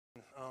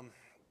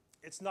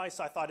It's nice.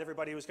 I thought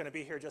everybody was going to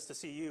be here just to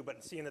see you,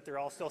 but seeing that they're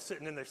all still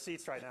sitting in their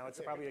seats right now, it's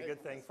probably a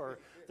good thing for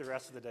the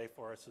rest of the day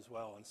for us as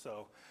well. And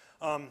so,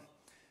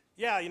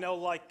 yeah, you know,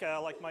 like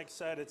Mike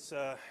said, it's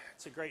a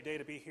great day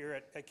to be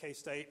here at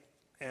K-State,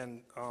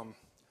 and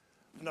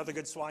another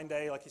good swine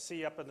day. Like you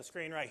see up on the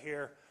screen right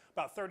here,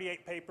 about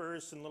 38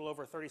 papers and a little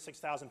over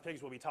 36,000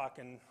 pigs we'll be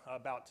talking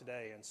about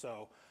today. And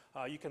so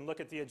you can look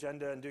at the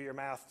agenda and do your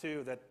math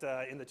too,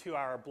 that in the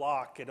 2-hour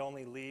block, it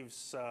only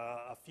leaves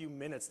a few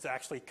minutes to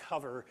actually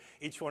cover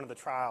each one of the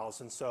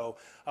trials. And so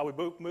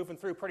we're moving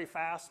through pretty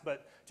fast,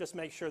 but just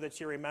make sure that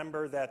you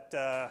remember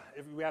that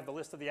if we have the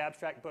list of the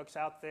abstract books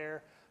out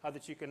there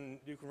that you can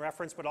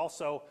reference, but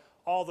also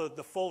all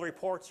the full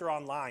reports are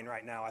online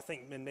right now. I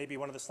think maybe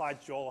one of the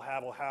slides Joel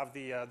will have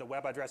the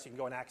web address. You can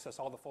go and access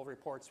all the full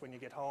reports when you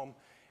get home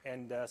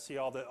and see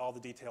all the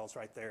details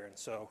right there. And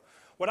so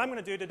what I'm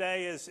going to do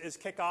today is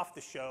kick off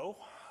the show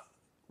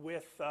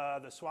with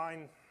the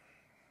swine,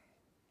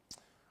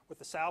 with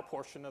the sow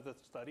portion of the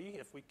study.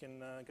 If we can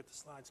get the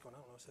slides going. I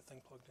don't know, is the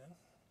thing plugged in?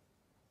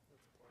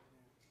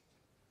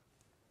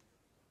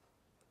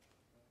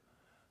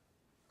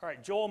 All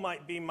right, Joel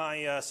might be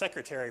my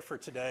secretary for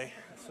today.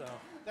 So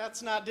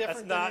that's not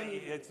different. That's not.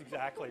 It's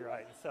exactly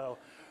right. So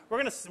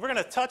we're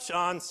gonna touch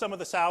on some of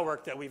the sow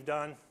work that we've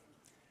done.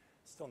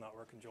 Still not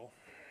working, Joel.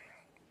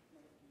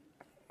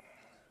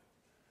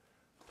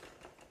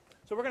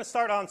 So we're going to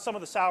start on some of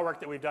the sow work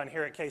that we've done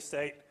here at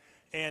K-State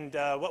and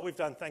what we've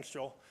done. Thanks,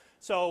 Joel.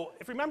 So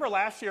if you remember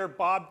last year,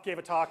 Bob gave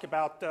a talk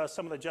about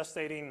some of the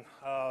gestating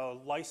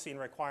lysine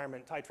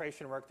requirement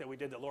titration work that we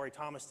did, that Lori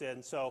Thomas did.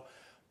 And so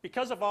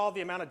because of all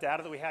the amount of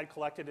data that we had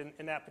collected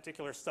in that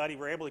particular study,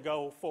 we're able to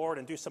go forward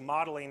and do some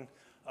modeling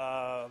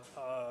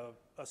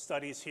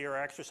studies here, or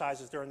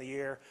exercises during the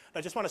year. And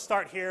I just want to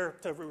start here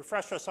to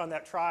refresh us on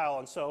that trial.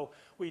 And so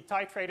we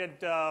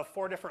titrated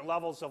 4 different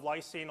levels of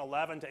lysine,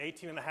 11 to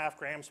 18.5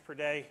 grams per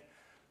day.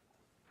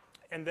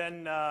 And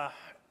then,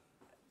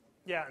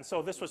 yeah, and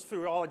so this was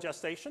through all of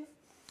gestation.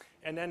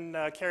 And then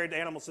carried the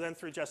animals then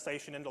through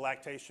gestation into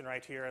lactation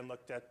right here and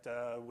looked at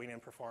weaning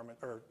performance,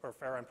 or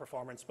farrowing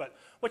performance. But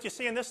what you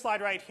see in this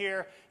slide right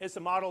here is the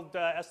modeled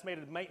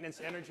estimated maintenance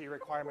energy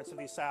requirements of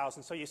these sows.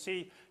 And so you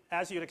see,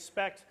 as you'd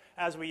expect,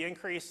 as we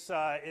increase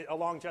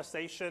along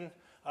gestation,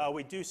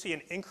 we do see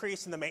an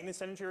increase in the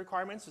maintenance energy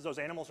requirements as those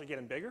animals are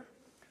getting bigger.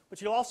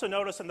 But you'll also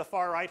notice in the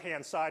far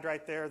right-hand side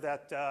right there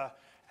that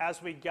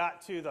as we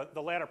got to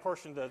the latter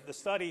portion of the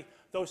study,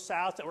 those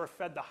sows that were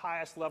fed the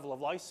highest level of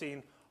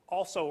lysine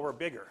also were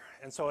bigger,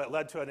 and so it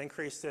led to an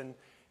increase in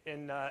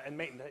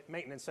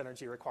maintenance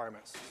energy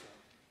requirements.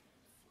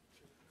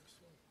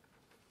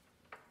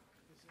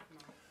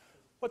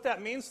 What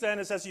that means then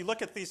is, as you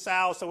look at these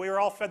sows, so we were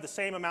all fed the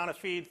same amount of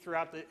feed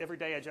throughout every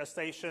day of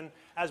gestation.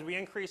 As we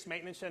increased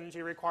maintenance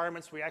energy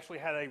requirements, we actually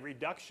had a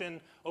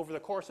reduction over the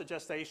course of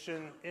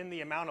gestation in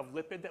the amount of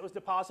lipid that was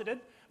deposited.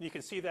 And you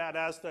can see that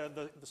as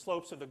the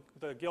slopes of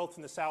the gilt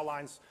and the sow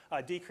lines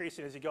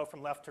decreasing as you go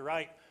from left to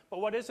right.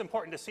 But what is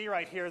important to see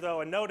right here,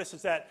 though, and notice,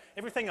 is that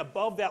everything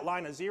above that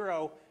line of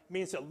 0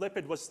 means that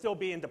lipid was still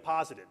being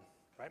deposited.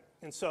 Right?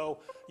 And so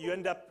you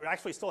end up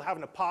actually still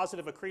having a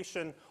positive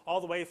accretion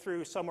all the way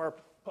through somewhere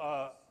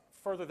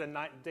further than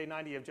day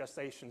 90 of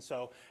gestation.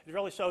 So it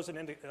really shows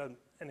an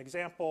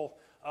example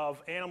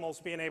of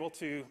animals being able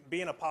to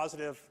be in a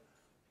positive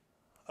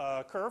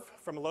curve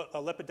from a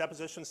lipid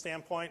deposition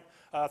standpoint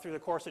through the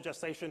course of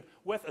gestation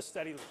with a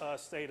steady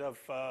state of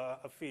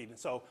feed. And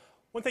so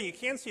one thing you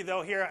can see,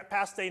 though, here at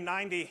past day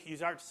 90, you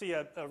start to see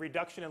a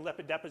reduction in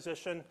lipid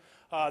deposition.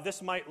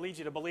 This might lead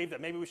you to believe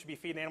that maybe we should be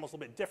feeding animals a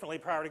little bit differently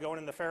prior to going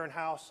in the farrowing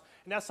house.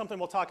 And that's something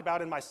we'll talk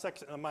about in my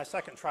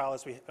second trial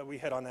as we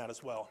hit on that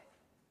as well.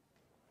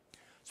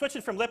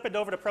 Switching from lipid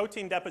over to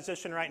protein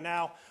deposition right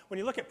now. When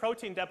you look at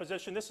protein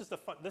deposition, this is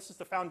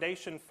the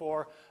foundation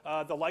for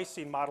the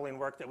lysine modeling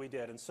work that we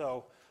did. And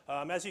so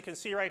as you can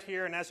see right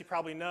here, and as you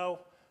probably know,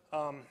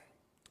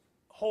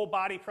 whole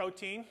body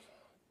protein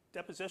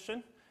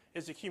deposition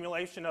is the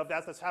accumulation of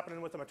that's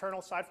happening with the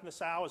maternal side from the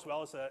sow, as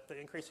well as the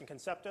increase in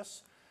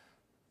conceptus,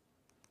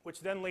 which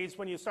then leads,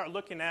 when you start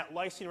looking at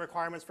lysine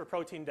requirements for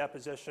protein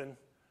deposition,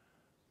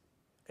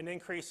 an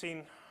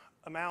increasing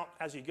amount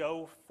as you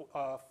go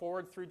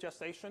forward through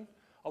gestation.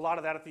 A lot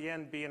of that at the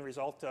end being a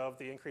result of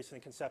the increase in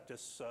the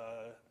conceptus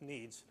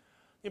needs.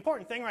 The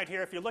important thing right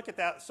here, if you look at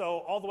that, so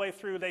all the way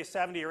through day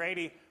 70 or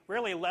 80,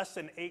 really less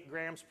than 8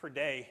 grams per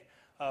day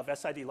of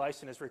SID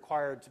lysine is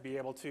required to be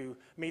able to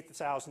meet the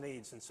sow's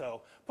needs. And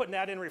so putting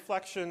that in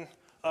reflection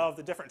of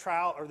the different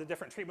trial or the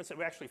different treatments that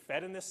we actually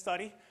fed in this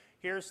study.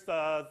 Here's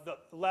the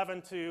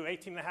 11 to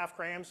 18.5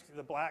 grams,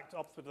 the black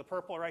up to the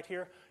purple right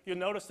here. You'll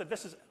notice that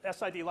this is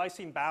SID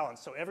lysine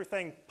balance. So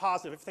everything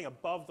positive, everything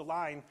above the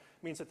line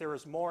means that there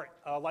is more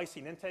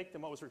lysine intake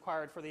than what was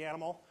required for the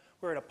animal,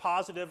 we're at a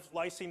positive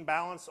lysine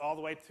balance all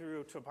the way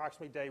through to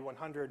approximately day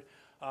 100,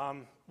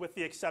 with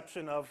the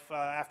exception of,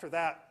 after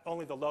that,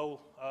 only the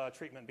low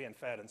treatment being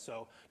fed. And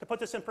so to put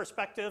this in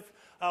perspective,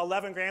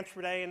 11 grams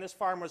per day in this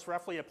farm was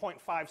roughly a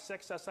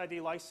 0.56 SID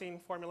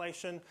lysine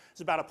formulation.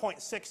 It's about a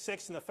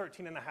 0.66 in the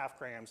 13.5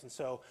 grams. And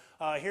so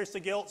here's the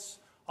gilts.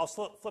 I'll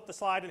flip the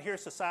slide, and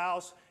here's the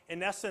sows.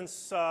 In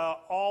essence,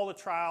 all the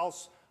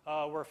trials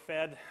were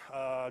fed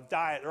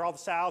diet, or all the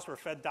sows were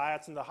fed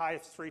diets in the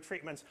highest 3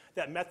 treatments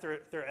that met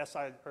their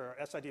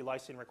SID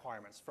lysine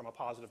requirements from a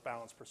positive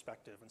balance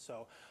perspective. And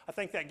so I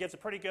think that gives a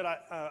pretty good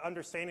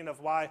understanding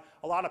of why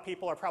a lot of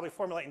people are probably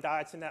formulating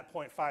diets in that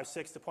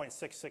 0.56 to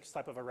 0.66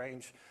 type of a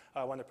range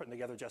when they're putting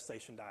together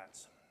gestation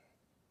diets.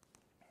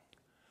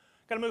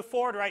 Going to move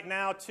forward right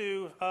now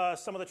to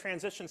some of the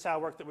transition sow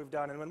work that we've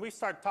done. And when we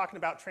start talking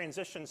about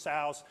transition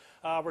sows,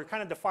 we're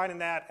kind of defining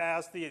that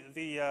as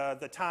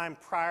the time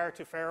prior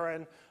to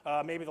farrowing,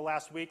 maybe the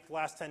last week, the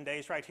last 10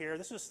 days right here.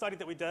 This is a study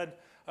that we did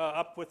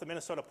up with the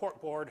Minnesota Pork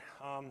Board.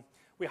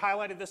 We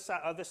highlighted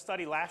this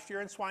study last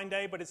year in Swine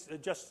Day, but it's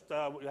just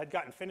we had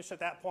gotten finished at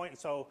that point, and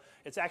so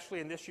it's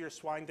actually in this year's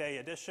Swine Day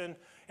edition.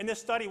 In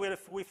this study,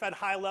 we fed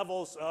high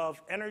levels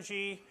of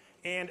energy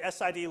and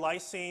SID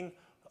lysine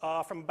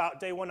from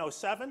about day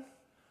 107,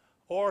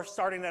 or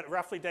starting at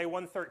roughly day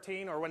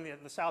 113, or when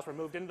the sows were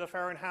moved into the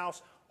farrowing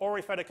house, or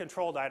we fed a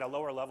control diet, a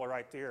lower level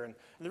right there. And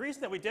the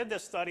reason that we did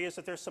this study is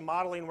that there's some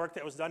modeling work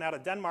that was done out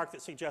of Denmark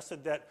that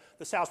suggested that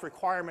the sow's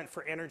requirement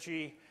for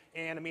energy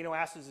and amino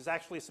acids is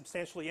actually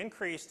substantially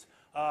increased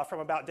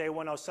from about day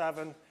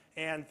 107.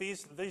 And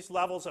these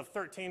levels of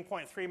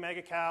 13.3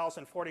 megacals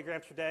and 40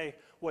 grams per day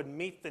would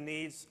meet the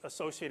needs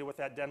associated with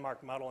that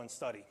Denmark model and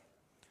study.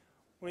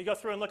 When we go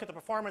through and look at the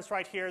performance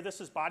right here, this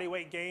is body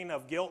weight gain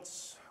of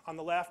gilts on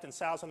the left and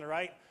sows on the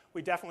right.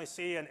 We definitely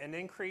see an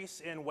increase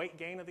in weight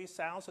gain of these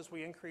sows as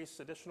we increase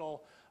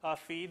additional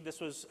feed.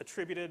 This was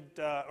attributed,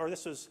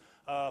 this was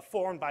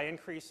formed by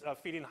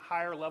feeding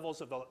higher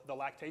levels of the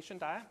lactation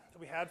diet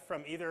that we had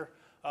from either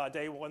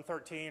day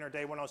 113 or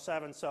day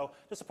 107. So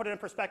just to put it in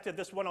perspective,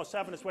 this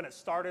 107 is when it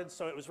started,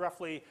 so it was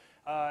roughly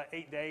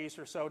 8 days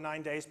or so,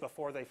 9 days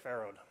before they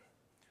farrowed.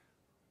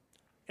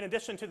 In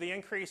addition to the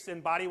increase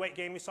in body weight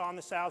gain we saw in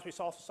the sows, we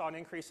also saw an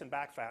increase in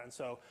back fat. And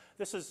so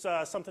this is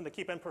something to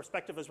keep in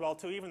perspective as well,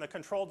 too. Even the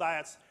control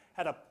diets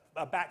had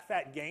a back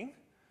fat gain.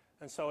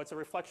 And so it's a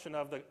reflection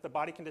of the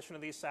body condition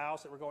of these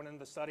sows that we're going into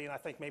the study. And I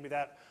think maybe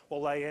that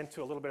will lay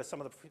into a little bit of some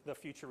of the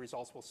future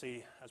results we'll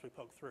see as we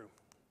poke through.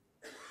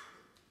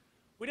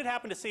 We did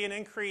happen to see an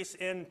increase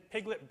in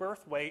piglet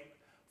birth weight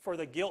for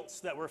the gilts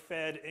that were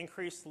fed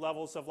increased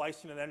levels of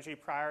lysine and energy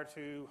prior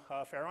to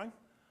farrowing.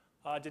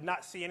 Did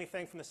not see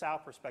anything from the sow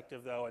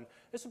perspective, though. And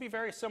this would be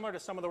very similar to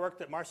some of the work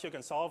that Marcio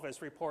Gonçalves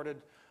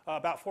reported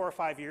about 4 or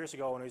 5 years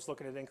ago when he was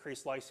looking at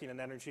increased lysine and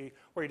energy,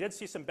 where he did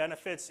see some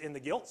benefits in the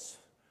gilts,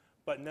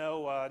 but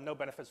no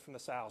benefits from the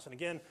sows. And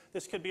again,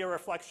 this could be a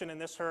reflection in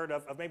this herd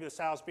of maybe the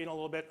sows being a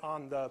little bit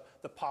on the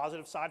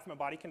positive side from a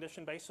body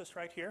condition basis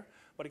right here.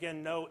 But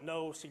again,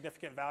 no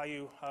significant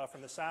value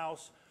from the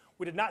sows.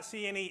 We did not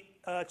see any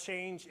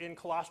change in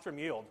colostrum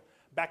yield.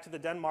 Back to the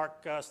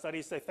Denmark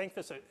studies, they think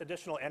this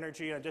additional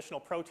energy and additional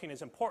protein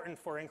is important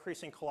for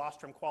increasing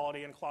colostrum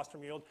quality and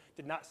colostrum yield.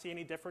 Did not see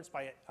any difference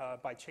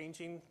by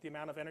changing the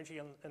amount of energy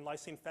and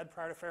lysine fed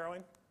prior to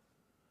farrowing.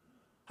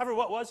 However,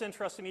 what was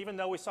interesting, even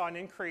though we saw an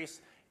increase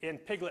in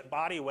piglet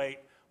body weight,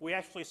 we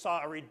actually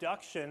saw a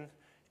reduction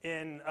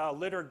in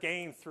litter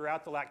gain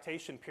throughout the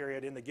lactation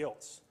period in the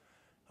gilts.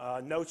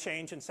 No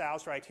change in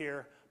sows right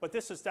here. But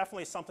this is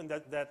definitely something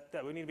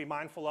that we need to be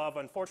mindful of.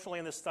 Unfortunately,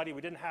 in this study,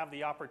 we didn't have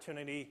the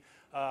opportunity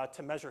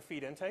to measure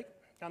feed intake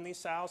on these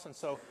sows. And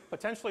so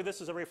potentially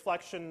this is a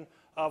reflection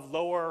of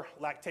lower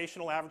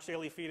lactational average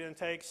daily feed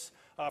intakes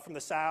from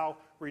the sow,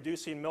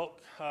 reducing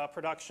milk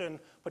production,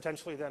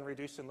 potentially then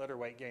reducing litter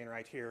weight gain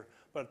right here.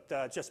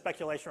 But just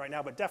speculation right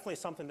now, but definitely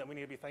something that we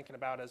need to be thinking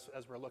about as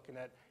we're looking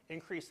at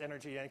increased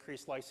energy,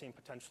 increased lysine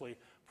potentially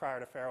prior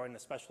to farrowing,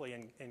 especially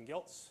in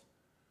gilts.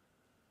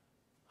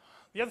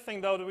 The other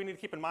thing, though, that we need to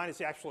keep in mind is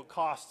the actual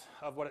cost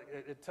of what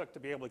it took to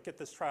be able to get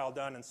this trial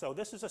done. And so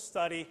this is a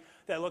study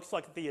that looks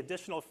like the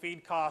additional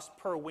feed cost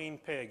per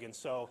weaned pig. And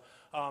so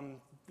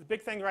the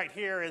big thing right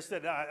here is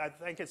that I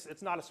think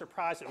it's not a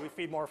surprise that we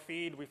feed more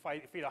feed. We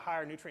feed a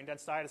higher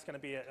nutrient-dense diet. It's going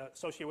to be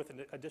associated with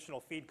an additional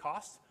feed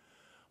cost.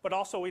 But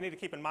also we need to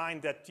keep in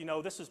mind that,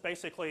 this is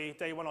basically,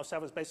 day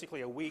 107 is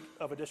basically a week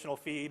of additional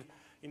feed.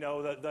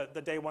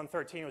 The day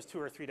 113 was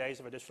 2 or 3 days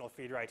of additional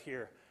feed right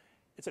here.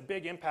 It's a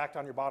big impact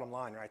on your bottom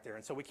line right there.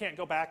 And so we can't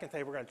go back and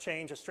say we're going to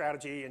change a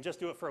strategy and just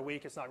do it for a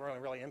week. It's not going to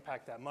really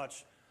impact that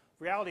much.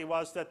 The reality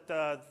was that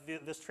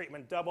this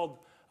treatment doubled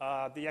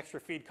the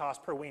extra feed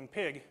cost per weaned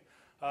pig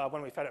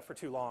when we fed it for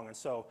too long. And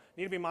so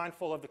need to be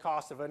mindful of the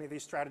cost of any of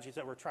these strategies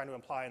that we're trying to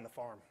apply in the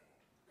farm.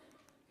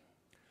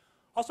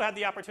 Also had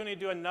the opportunity to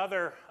do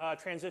another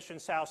transition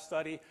sow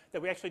study that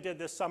we actually did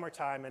this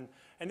summertime.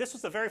 And this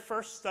was the very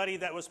first study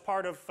that was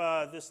part of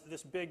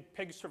this big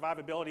pig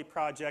survivability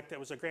project that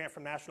was a grant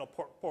from National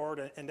Pork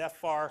Board and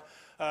FFAR.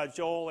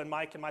 Joel and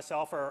Mike and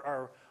myself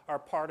are are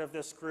part of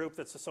this group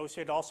that's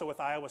associated also with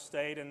Iowa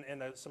State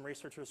and some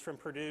researchers from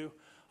Purdue.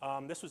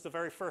 This was the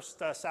very first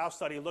sow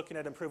study looking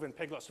at improving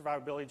piglet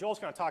survivability. Joel's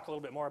going to talk a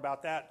little bit more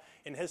about that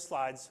in his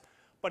slides.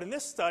 But in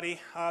this study,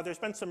 there's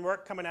been some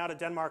work coming out of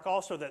Denmark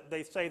also that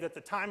they say that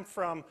the time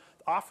from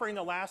offering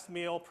the last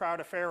meal prior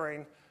to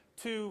farrowing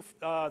to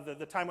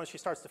the time when she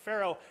starts to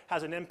farrow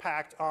has an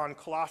impact on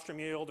colostrum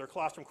yield or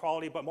colostrum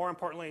quality, but more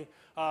importantly,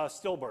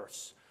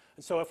 stillbirths.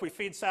 And so if we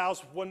feed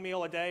sows one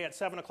meal a day at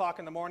 7 o'clock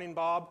in the morning,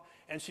 Bob,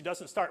 and she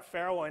doesn't start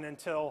farrowing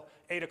until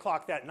 8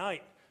 o'clock that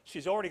night,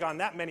 she's already gone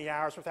that many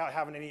hours without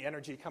having any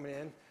energy coming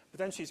in. But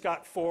then she's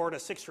got 4 to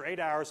 6 or 8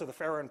 hours of the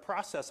farrowing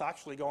process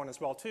actually going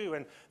as well too.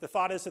 And the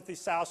thought is that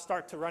these sows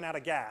start to run out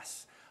of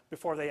gas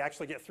before they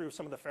actually get through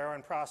some of the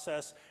farrowing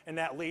process, and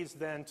that leads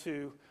then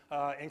to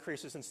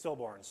increases in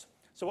stillborns.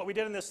 So what we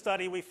did in this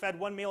study, we fed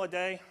one meal a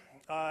day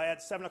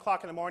at 7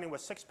 o'clock in the morning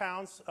with 6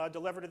 pounds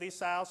delivered to these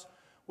sows.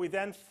 We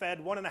then fed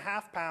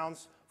 1.5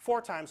 pounds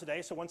 4 times a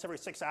day, so once every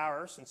 6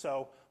 hours, and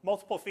so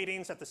multiple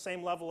feedings at the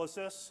same level as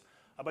this.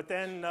 But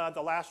then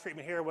the last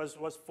treatment here was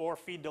 4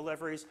 feed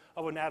deliveries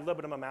of an ad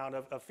libitum amount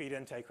of feed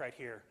intake right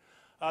here.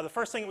 The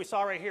first thing we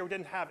saw right here, we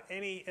didn't have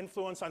any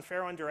influence on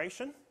farrowing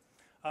duration.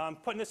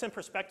 Putting this in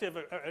perspective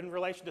in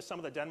relation to some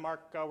of the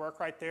Denmark work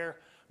right there,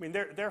 I mean,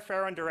 their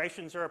farrowing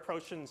durations are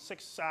approaching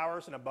 6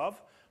 hours and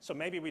above, so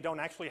maybe we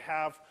don't actually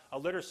have a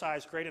litter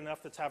size great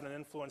enough that's having an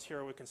influence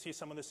here. We can see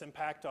some of this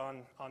impact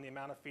on the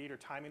amount of feed or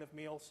timing of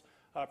meals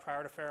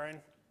prior to farrowing.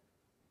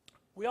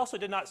 We also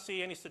did not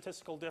see any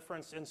statistical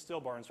difference in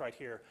stillborns right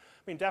here.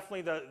 I mean,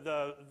 definitely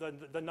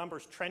the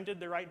numbers trended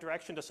the right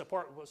direction to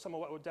support some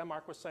of what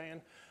Denmark was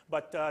saying,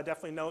 but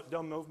definitely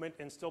no movement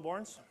in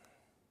stillborns.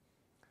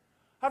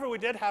 However, we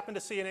did happen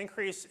to see an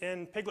increase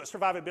in piglet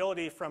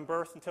survivability from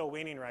birth until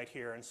weaning right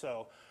here. And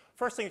so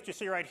first thing that you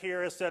see right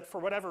here is that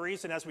for whatever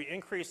reason, as we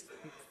increased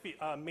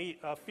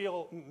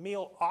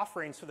meal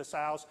offerings to the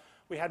sows,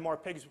 we had more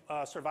pigs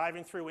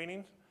surviving through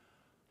weaning.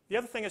 The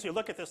other thing is you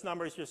look at this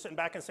number, you're sitting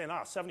back and saying,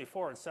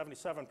 74 and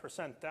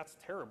 77%, that's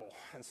terrible.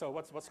 And so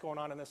what's going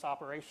on in this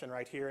operation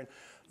right here? And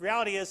the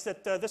reality is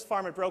that this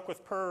farm had broke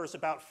with PRRS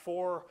about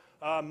 4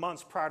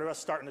 months prior to us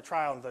starting the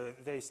trial. And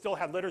they still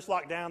had litters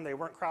locked down, they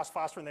weren't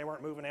cross-fostering, they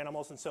weren't moving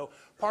animals. And so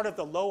part of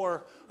the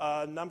lower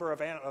number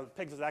of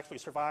pigs that actually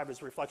survived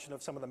is a reflection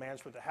of some of the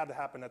management that had to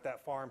happen at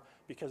that farm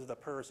because of the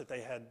PRRS that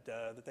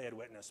they had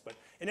witnessed. But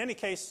in any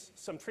case,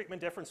 some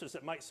treatment differences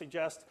that might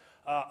suggest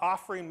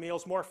offering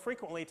meals more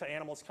frequently to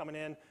animals coming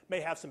in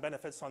may have some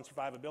benefits on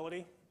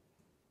survivability,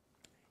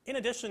 in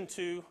addition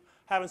to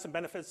having some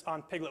benefits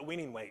on piglet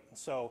weaning weight.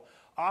 So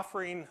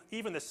offering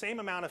even the same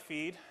amount of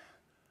feed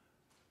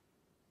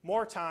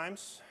more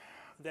times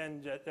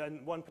than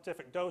one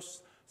specific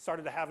dose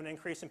started to have an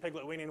increase in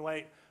piglet weaning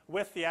weight,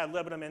 with the ad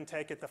libitum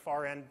intake at the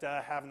far end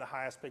having the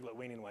highest piglet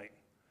weaning weight.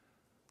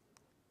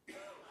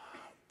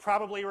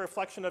 Probably a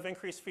reflection of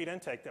increased feed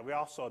intake that we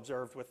also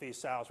observed with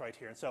these sows right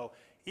here. And so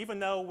even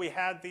though we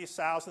had these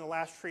sows in the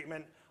last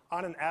treatment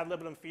on an ad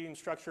libitum feeding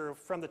structure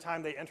from the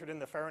time they entered in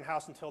the farrowing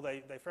house until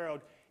they farrowed,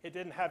 it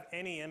didn't have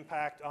any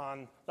impact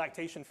on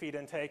lactation feed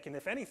intake, and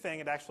if anything,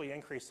 it actually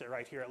increased it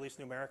right here, at least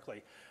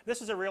numerically.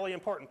 This is a really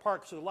important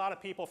part because there's a lot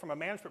of people from a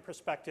management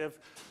perspective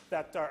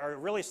that are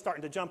really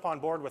starting to jump on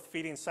board with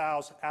feeding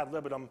sows ad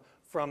libitum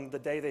from the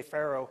day they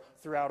farrow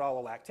throughout all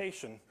the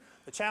lactation.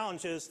 The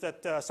challenge is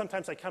that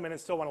sometimes they come in and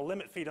still want to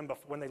limit feed them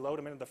when they load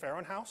them into the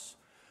farrowing house.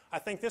 I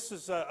think this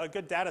is a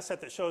good data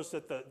set that shows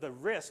that the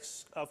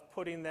risks of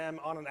putting them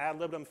on an ad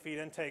libitum feed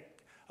intake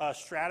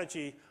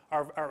strategy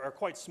are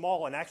quite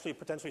small, and actually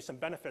potentially some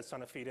benefits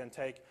on a feed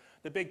intake.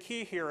 The big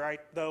key here, right,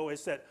 though,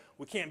 is that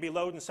we can't be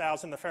loading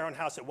sows in the farrowing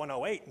house at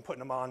 108 and putting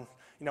them on,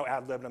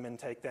 ad libitum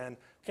intake then.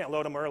 We can't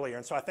load them earlier.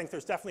 And so I think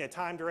there's definitely a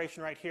time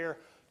duration right here,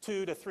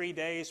 2 to 3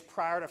 days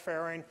prior to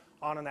farrowing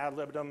on an ad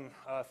libitum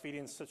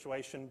feeding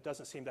situation.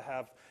 Doesn't seem to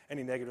have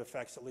any negative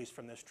effects, at least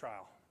from this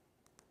trial.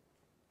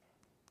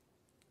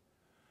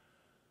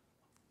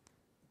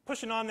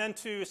 Pushing on then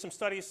to some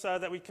studies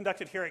that we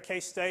conducted here at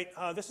K-State.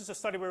 This is a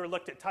study where we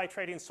looked at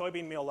titrating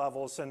soybean meal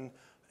levels, and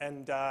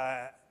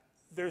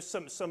there's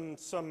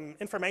some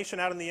information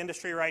out in the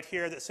industry right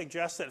here that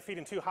suggests that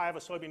feeding too high of a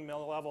soybean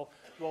meal level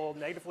will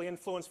negatively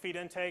influence feed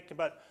intake,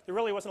 but there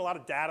really wasn't a lot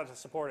of data to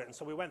support it. And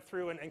so we went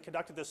through and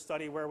conducted this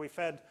study where we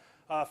fed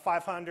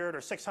 500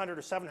 or 600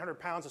 or 700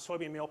 pounds of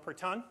soybean meal per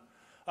ton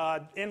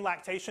in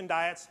lactation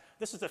diets.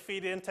 This is the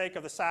feed intake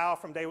of the sow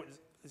from day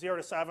 0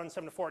 to 7,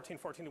 7 to 14,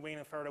 14 to wean,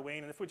 and farrow to wean.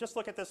 And if we just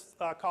look at this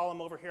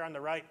column over here on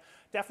the right,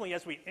 definitely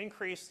as we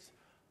increased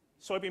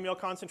soybean meal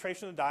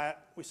concentration in the diet,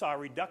 we saw a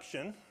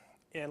reduction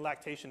in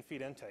lactation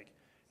feed intake.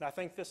 And I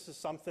think this is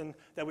something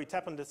that we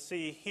tend to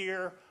see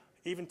here,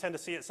 even tend to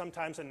see it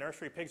sometimes in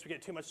nursery pigs. We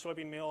get too much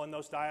soybean meal in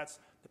those diets.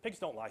 The pigs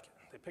don't like it.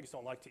 The pigs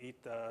don't like to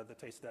eat the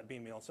taste of that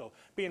bean meal. So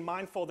being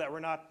mindful that we're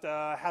not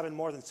having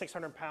more than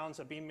 600 pounds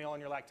of bean meal in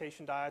your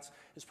lactation diets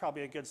is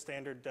probably a good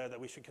standard that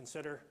we should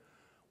consider.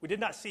 We did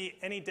not see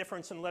any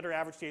difference in litter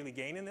average daily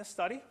gain in this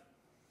study.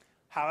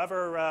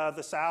 However,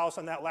 the sows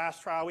on that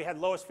last trial, we had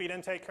lowest feed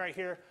intake right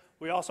here,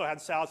 we also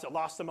had sows that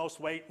lost the most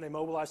weight and they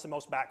mobilized the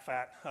most back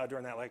fat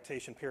during that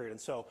lactation period. And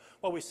so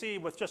what we see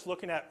with just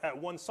looking at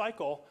one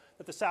cycle,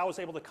 that the sow was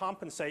able to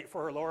compensate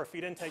for her lower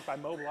feed intake by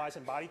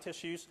mobilizing body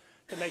tissues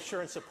to make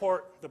sure and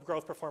support the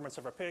growth performance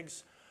of her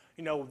pigs.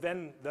 You know,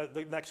 then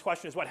the next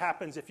question is what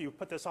happens if you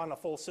put this on a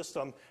full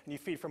system and you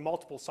feed for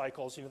multiple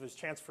cycles? You know, there's a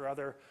chance for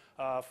other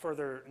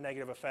further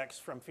negative effects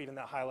from feeding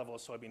that high level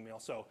of soybean meal.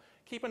 So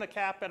keeping a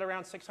cap at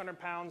around 600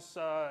 pounds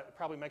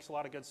probably makes a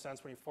lot of good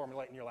sense when you're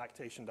formulating your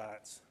lactation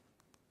diets.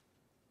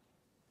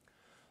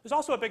 There's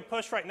also a big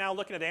push right now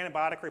looking at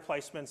antibiotic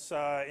replacements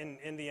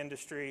in the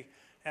industry.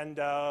 And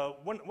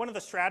one of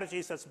the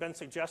strategies that's been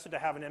suggested to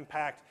have an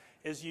impact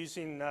is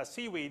using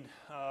seaweed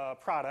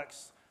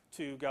products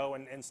to go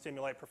and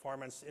stimulate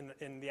performance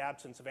in the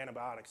absence of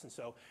antibiotics. And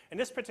so in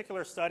this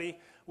particular study,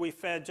 we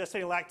fed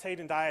gestating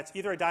lactating diets,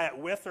 either a diet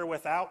with or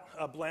without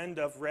a blend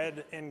of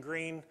red and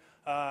green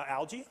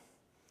algae,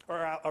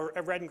 or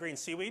red and green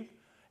seaweed.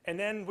 And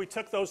then we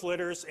took those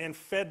litters and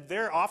fed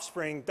their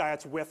offspring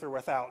diets with or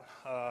without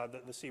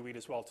the seaweed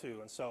as well too.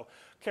 And so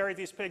carried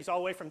these pigs all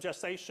the way from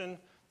gestation,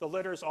 the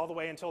litters all the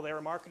way until they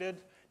were marketed.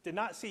 Did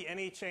not see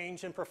any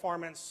change in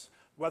performance,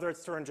 whether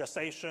it's during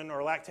gestation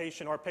or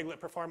lactation or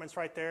piglet performance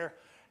right there.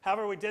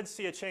 However, we did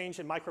see a change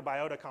in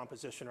microbiota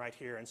composition right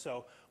here. And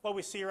so what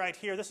we see right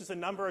here, this is the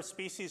number of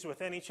species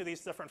within each of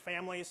these different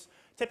families.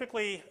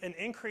 Typically, an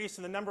increase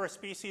in the number of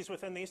species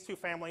within these two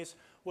families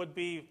would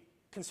be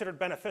considered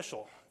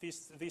beneficial.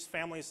 These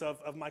families of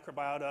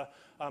microbiota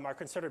are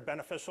considered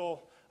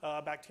beneficial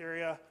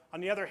bacteria.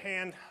 On the other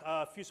hand,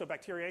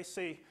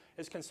 Fusobacteriaceae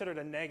is considered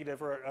a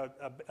negative or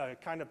a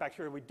kind of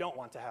bacteria we don't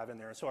want to have in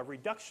there. And so a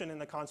reduction in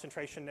the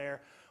concentration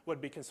there would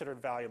be considered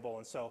valuable.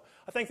 And so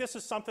I think this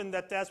is something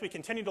that as we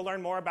continue to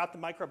learn more about the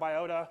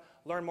microbiota,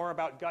 learn more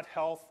about gut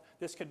health,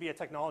 this could be a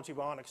technology we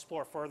want to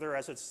explore further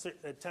as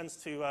it tends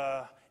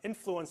to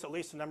influence at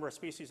least a number of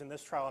species in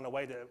this trial in a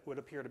way that would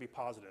appear to be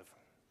positive.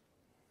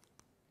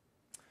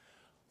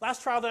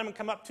 Last trial that I'm going to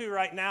come up to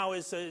right now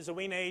is a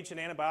wean age and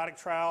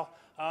antibiotic trial.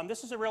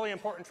 This is a really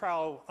important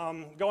trial.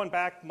 Going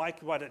back, Mike,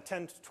 at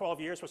 10 to 12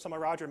 years with some of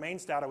Roger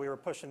Main's data, we were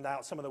pushing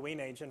out some of the wean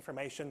age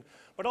information.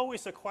 But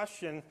always the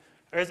question,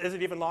 is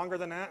it even longer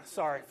than that?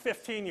 Sorry,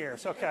 15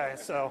 years. Okay,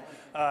 so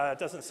it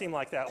doesn't seem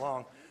like that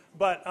long.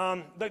 But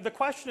the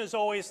question is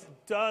always,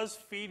 does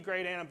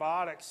feed-grade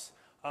antibiotics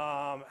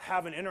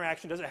have an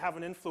interaction? Does it have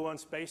an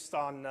influence based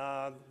on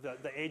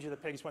the age of the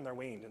pigs when they're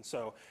weaned? And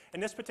so in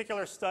this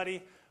particular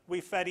study, we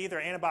fed either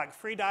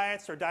antibiotic-free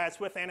diets or diets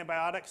with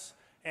antibiotics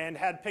and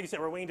had pigs that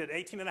were weaned at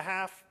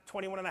 18.5,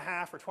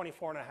 21.5, or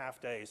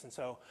 24.5 days. And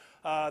so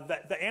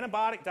the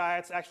antibiotic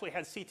diets actually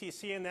had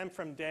CTC in them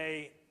from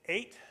day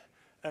 8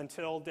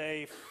 until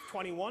day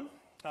 21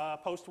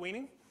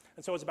 post-weaning.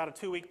 And so it was about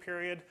a 2-week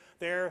period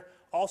there.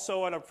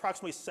 Also at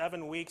approximately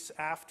 7 weeks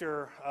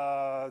after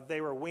they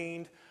were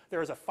weaned,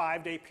 there was a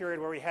 5-day period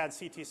where we had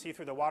CTC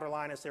through the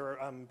waterline as they were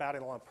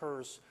battling on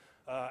PRRS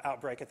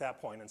outbreak at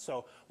that point. And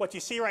so what you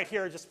see right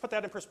here, just put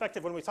that in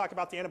perspective when we talk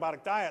about the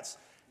antibiotic diets,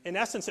 in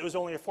essence it was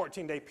only a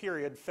 14-day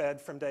period fed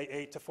from day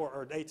 8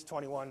 to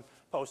 21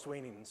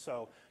 post-weaning. And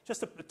so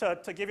just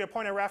to give you a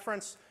point of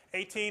reference,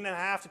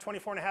 18.5 to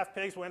 24.5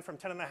 pigs went from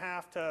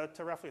 10.5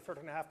 to roughly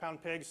 13.5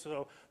 pound pigs.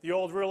 So the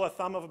old rule of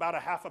thumb of about a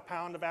half a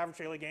pound of average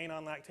daily gain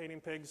on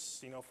lactating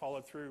pigs,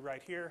 followed through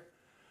right here.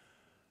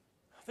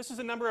 This is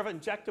a number of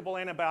injectable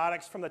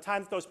antibiotics from the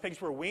time that those pigs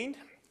were weaned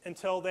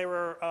until they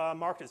were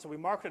marketed. So we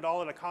marketed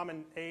all at a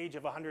common age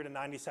of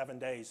 197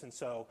 days. And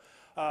so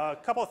a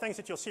couple of things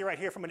that you'll see right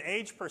here from an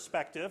age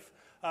perspective,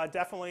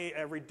 definitely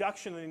a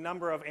reduction in the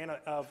number of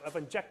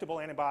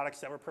injectable antibiotics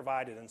that were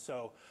provided. And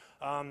so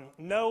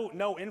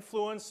no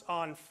influence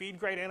on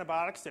feed-grade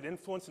antibiotics that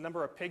influence the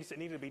number of pigs that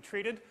needed to be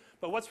treated.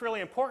 But what's really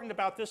important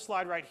about this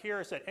slide right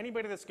here is that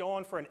anybody that's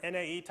going for an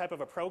NAE type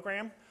of a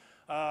program,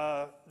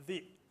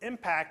 the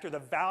impact or the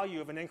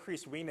value of an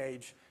increased wean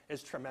age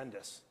is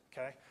tremendous.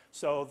 Okay?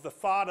 So the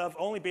thought of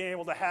only being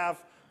able to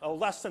have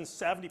less than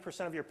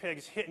 70% of your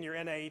pigs hitting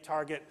your NAE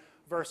target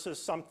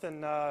versus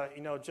something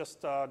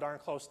just darn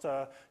close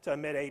to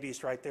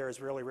mid-80s right there is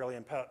really, really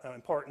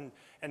important,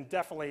 and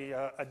definitely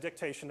a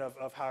dictation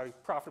of how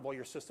profitable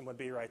your system would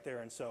be right there.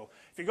 And so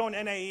if you're going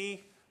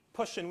NAE,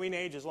 pushing wean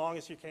age as long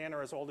as you can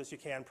or as old as you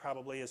can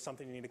probably is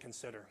something you need to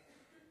consider.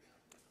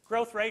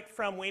 Growth rate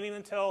from weaning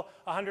until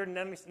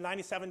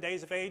 197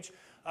 days of age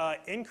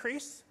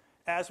increased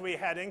as we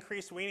had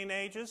increased weaning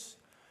ages,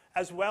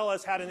 as well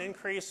as had an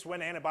increase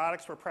when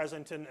antibiotics were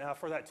present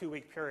for that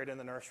 2-week period in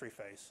the nursery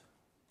phase.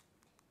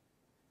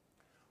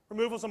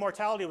 Removals of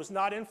mortality was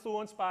not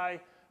influenced by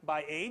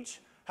age.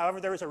 However,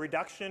 there was a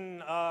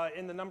reduction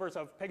in the numbers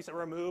of pigs that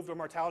were removed or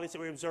mortalities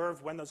that we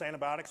observed when those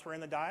antibiotics were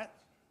in the diet.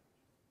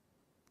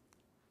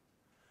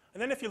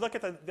 And then if you look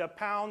at the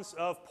pounds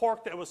of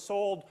pork that was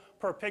sold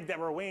per pig that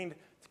were weaned,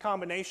 it's a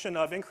combination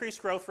of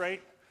increased growth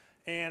rate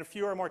and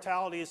fewer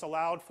mortalities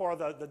allowed for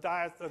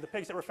the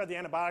pigs that were fed the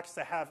antibiotics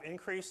to have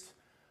increased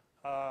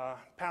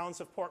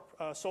pounds of pork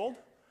sold.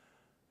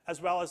 as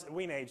well as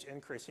wean age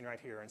increasing right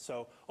here. And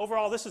so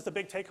overall, this is the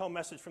big take-home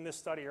message from this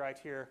study right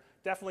here.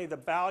 Definitely the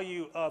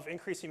value of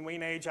increasing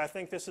wean age. I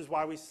think this is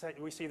why we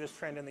see this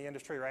trend in the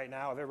industry right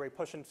now of everybody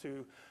pushing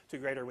to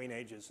greater wean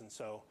ages. And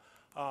so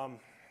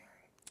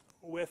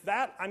with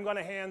that, I'm going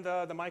to hand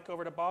the mic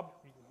over to Bob.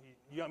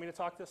 You want me to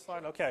talk this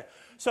slide? Okay.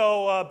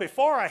 So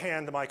before I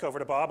hand the mic over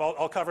to Bob,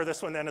 I'll cover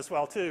this one then as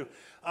well too.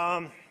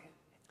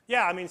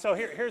 Yeah, I mean, so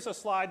here's a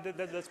slide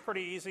that's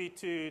pretty easy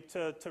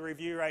to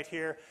review right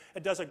here.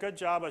 It does a good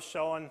job of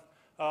showing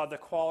the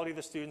quality of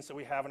the students that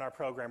we have in our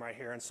program right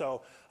here. And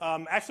so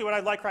actually what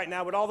I'd like right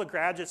now with all the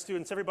graduate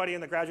students, everybody in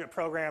the graduate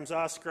programs,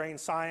 us, grain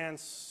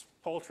science,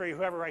 poultry,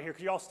 whoever right here,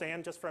 could you all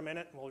stand just for a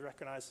minute and we'll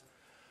recognize?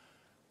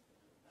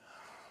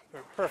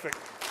 Perfect.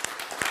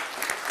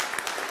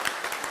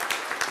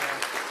 Yeah.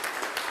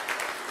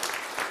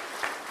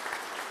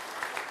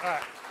 All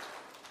right.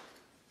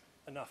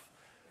 Enough.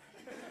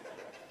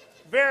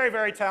 Very,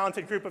 very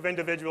talented group of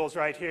individuals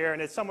right here,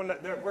 and it's someone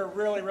that we're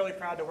really, really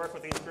proud to work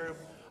with each group.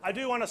 I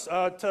do want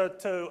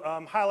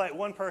to highlight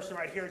one person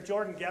right here,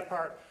 Jordan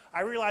Gephardt.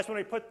 I realized when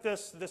we put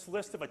this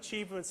list of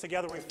achievements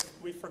together,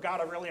 we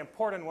forgot a really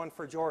important one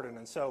for Jordan.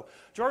 And so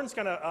Jordan's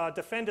going to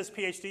defend his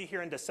PhD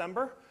here in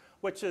December,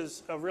 which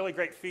is a really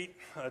great feat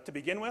to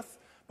begin with.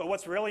 But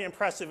what's really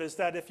impressive is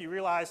that if you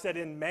realize that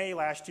in May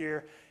last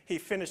year, he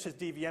finished his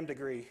DVM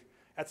degree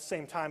at the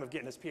same time of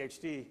getting his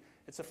PhD.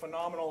 It's a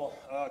phenomenal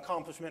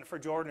accomplishment for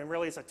Jordan, and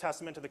really is a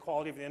testament to the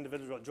quality of the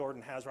individual that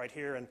Jordan has right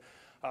here. And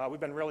we've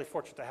been really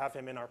fortunate to have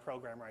him in our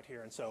program right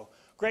here. And so,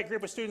 great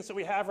group of students that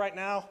we have right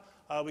now.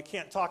 We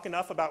can't talk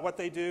enough about what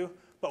they do.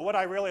 But what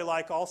I really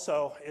like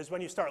also is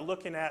when you start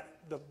looking at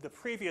the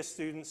previous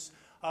students,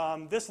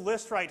 this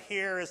list right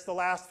here is the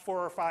last 4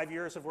 or 5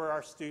 years of where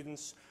our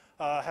students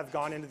have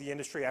gone into the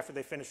industry after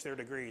they finish their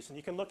degrees. And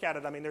you can look at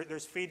it. I mean,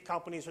 there's feed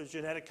companies, there's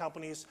genetic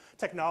companies,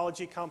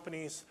 technology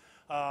companies,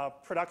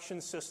 production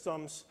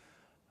systems.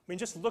 I mean,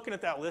 just looking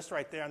at that list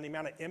right there and the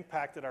amount of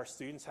impact that our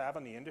students have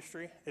on the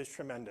industry is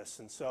tremendous.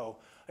 And so,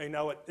 you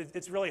know,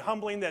 it's really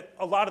humbling that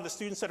a lot of the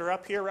students that are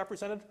up here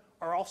represented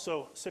are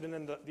also sitting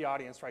in the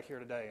audience right here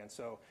today. And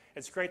so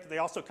it's great that they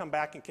also come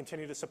back and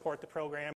continue to support the program.